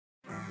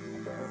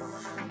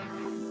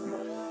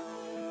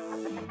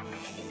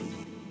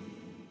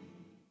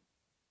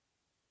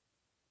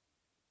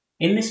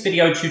In this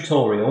video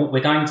tutorial,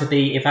 we're going to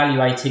be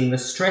evaluating the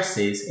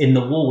stresses in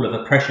the wall of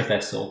a pressure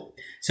vessel.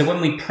 So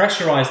when we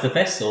pressurize the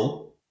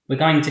vessel, we're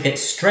going to get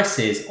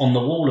stresses on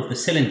the wall of the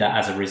cylinder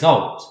as a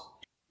result.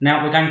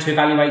 Now we're going to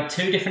evaluate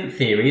two different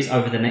theories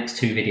over the next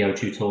two video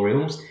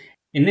tutorials.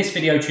 In this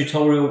video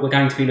tutorial, we're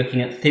going to be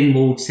looking at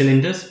thin-walled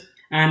cylinders,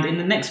 and in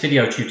the next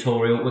video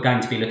tutorial, we're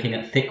going to be looking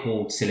at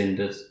thick-walled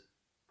cylinders.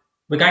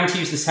 We're going to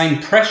use the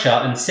same pressure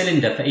and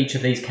cylinder for each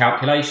of these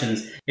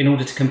calculations in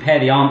order to compare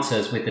the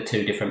answers with the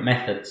two different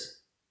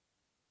methods.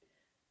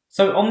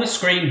 So on the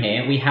screen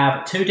here we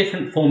have two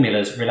different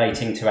formulas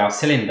relating to our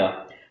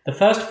cylinder. The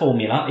first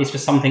formula is for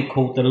something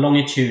called the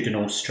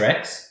longitudinal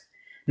stress.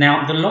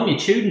 Now the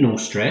longitudinal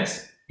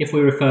stress, if we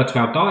refer to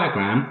our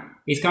diagram,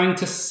 is going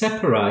to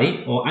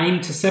separate or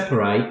aim to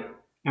separate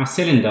our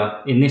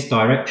cylinder in this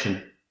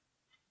direction.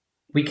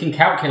 We can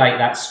calculate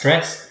that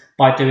stress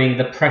by doing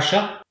the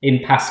pressure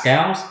in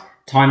pascals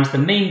times the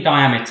mean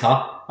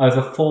diameter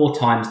over 4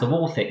 times the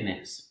wall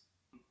thickness.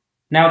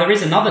 Now there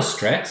is another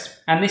stress,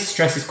 and this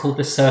stress is called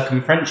the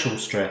circumferential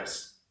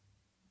stress.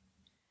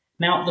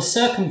 Now the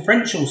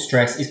circumferential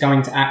stress is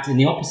going to act in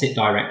the opposite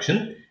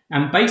direction,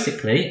 and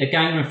basically,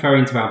 again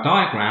referring to our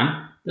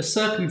diagram, the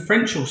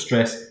circumferential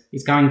stress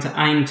is going to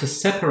aim to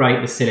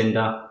separate the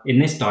cylinder in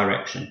this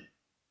direction.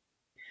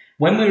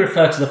 When we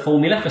refer to the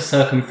formula for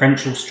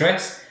circumferential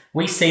stress,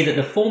 we see that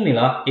the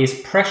formula is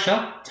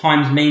pressure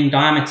times mean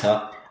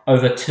diameter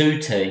over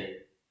 2T.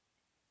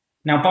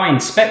 Now by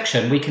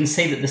inspection we can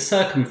see that the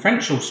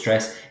circumferential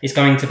stress is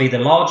going to be the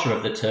larger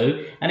of the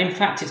two, and in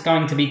fact it's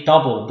going to be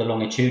double the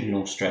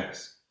longitudinal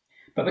stress.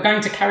 But we're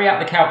going to carry out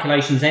the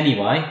calculations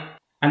anyway,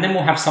 and then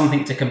we'll have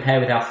something to compare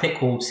with our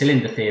thick-walled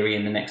cylinder theory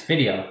in the next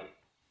video.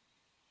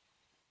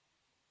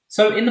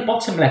 So in the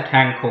bottom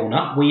left-hand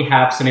corner we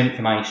have some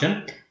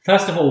information.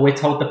 First of all, we're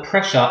told the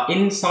pressure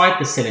inside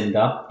the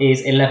cylinder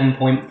is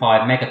 11.5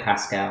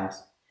 megapascals.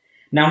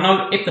 Now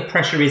note, if the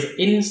pressure is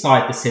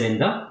inside the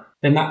cylinder,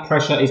 then that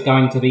pressure is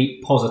going to be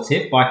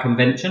positive by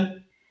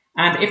convention.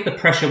 And if the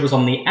pressure was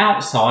on the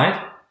outside,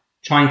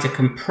 trying to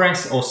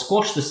compress or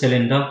squash the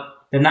cylinder,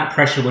 then that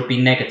pressure would be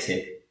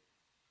negative.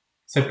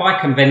 So by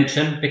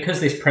convention, because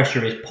this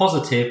pressure is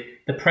positive,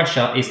 the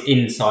pressure is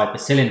inside the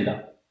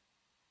cylinder.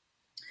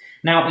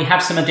 Now we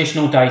have some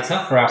additional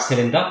data for our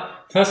cylinder.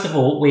 First of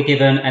all, we're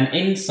given an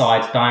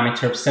inside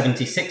diameter of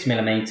 76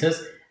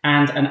 millimeters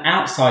and an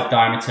outside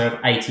diameter of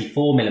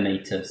 84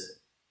 millimeters.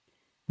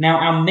 Now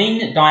our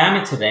mean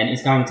diameter then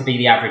is going to be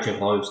the average of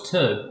those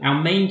two.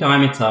 Our mean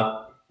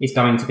diameter is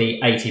going to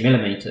be 80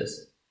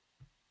 millimeters.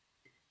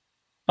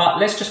 But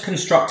let's just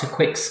construct a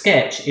quick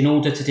sketch in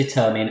order to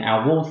determine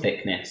our wall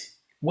thickness.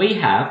 We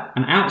have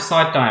an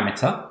outside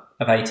diameter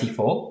of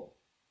 84.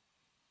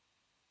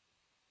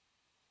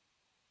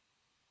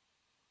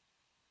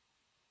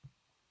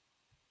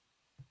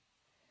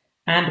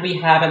 And we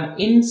have an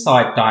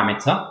inside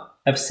diameter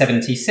of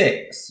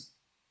 76.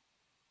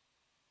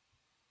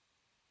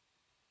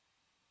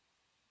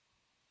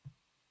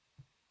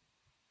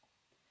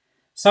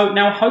 So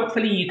now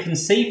hopefully you can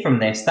see from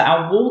this that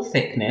our wall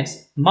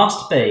thickness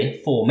must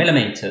be 4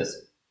 millimeters,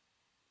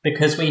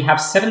 because we have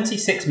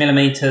 76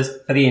 millimeters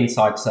for the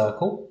inside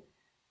circle.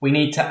 We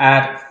need to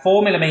add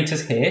 4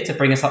 millimeters here to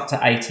bring us up to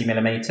 80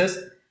 millimeters,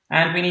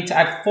 and we need to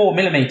add 4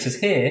 millimeters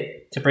here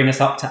to bring us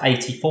up to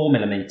 84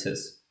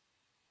 millimeters.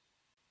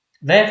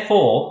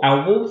 Therefore,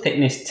 our wall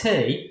thickness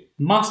T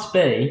must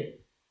be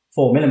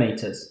 4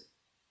 millimeters.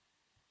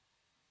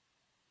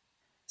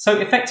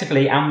 So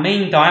effectively, our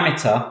mean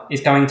diameter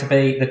is going to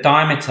be the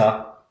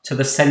diameter to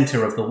the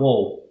centre of the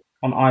wall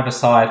on either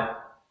side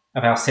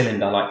of our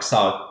cylinder, like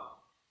so.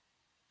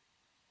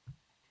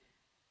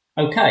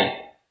 Okay,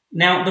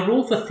 now the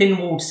rule for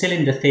thin-walled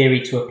cylinder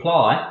theory to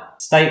apply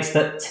states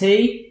that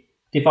T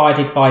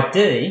divided by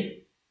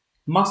D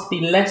must be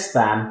less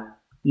than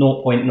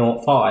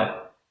 0.05.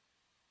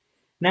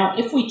 Now,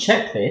 if we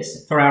check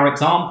this, for our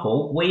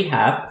example, we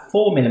have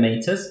 4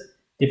 millimeters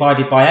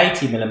divided by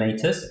 80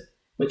 millimeters,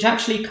 which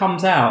actually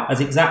comes out as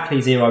exactly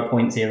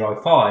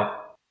 0.05.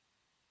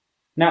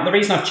 Now, the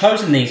reason I've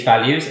chosen these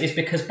values is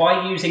because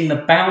by using the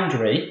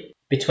boundary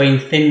between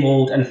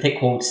thin-walled and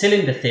thick-walled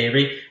cylinder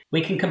theory,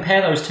 we can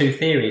compare those two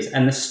theories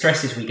and the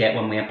stresses we get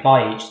when we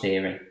apply each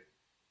theory.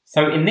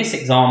 So in this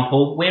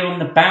example, we're on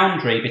the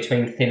boundary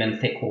between thin and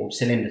thick-walled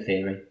cylinder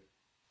theory.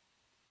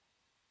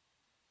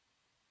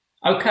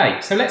 Okay,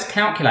 so let's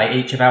calculate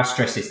each of our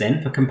stresses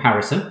then for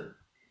comparison.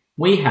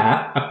 We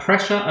have a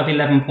pressure of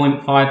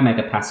 11.5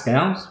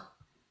 megapascals,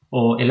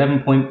 or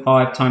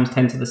 11.5 times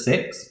 10 to the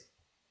 6.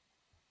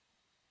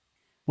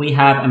 We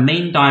have a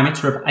mean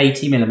diameter of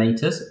 80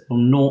 millimeters, or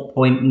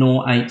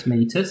 0.08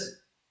 meters,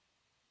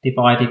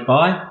 divided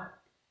by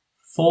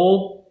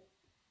 4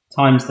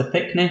 times the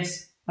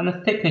thickness, and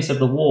the thickness of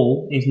the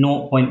wall is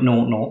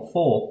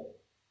 0.004.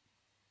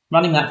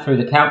 Running that through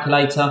the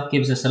calculator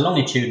gives us a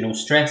longitudinal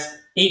stress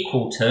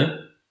equal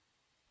to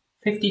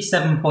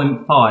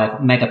 57.5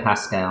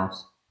 megapascals.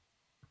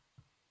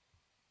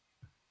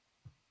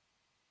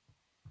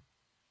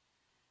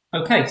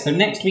 Okay, so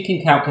next we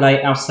can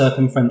calculate our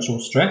circumferential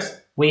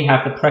stress, we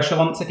have the pressure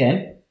once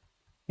again,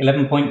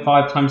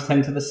 11.5 times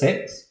 10 to the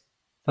 6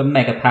 for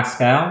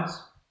megapascals,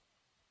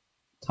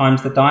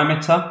 times the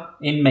diameter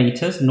in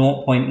meters,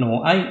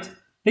 0.08,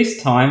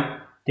 this time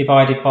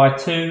divided by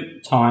 2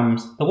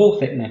 times the wall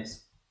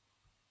thickness.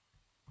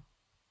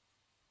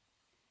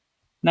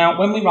 Now,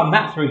 when we run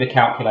that through the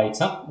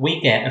calculator,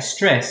 we get a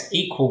stress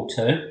equal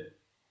to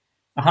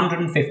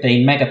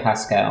 115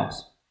 megapascals.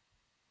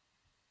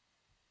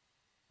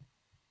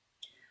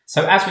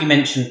 So as we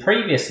mentioned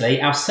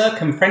previously, our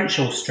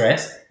circumferential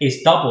stress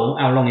is double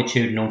our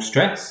longitudinal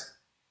stress.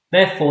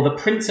 Therefore, the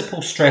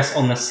principal stress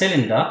on the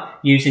cylinder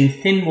using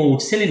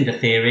thin-walled cylinder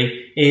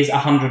theory is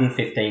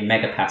 115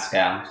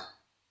 megapascals.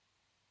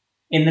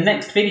 In the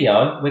next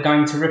video, we're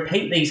going to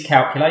repeat these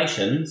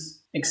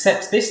calculations,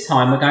 except this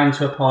time we're going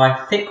to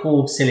apply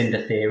thick-walled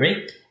cylinder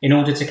theory in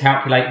order to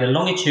calculate the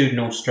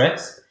longitudinal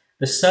stress,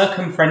 the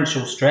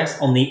circumferential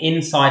stress on the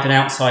inside and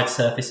outside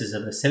surfaces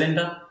of the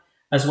cylinder,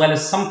 as well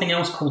as something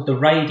else called the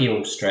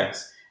radial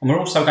stress. And we're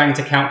also going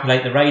to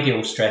calculate the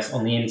radial stress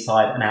on the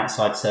inside and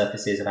outside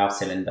surfaces of our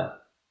cylinder.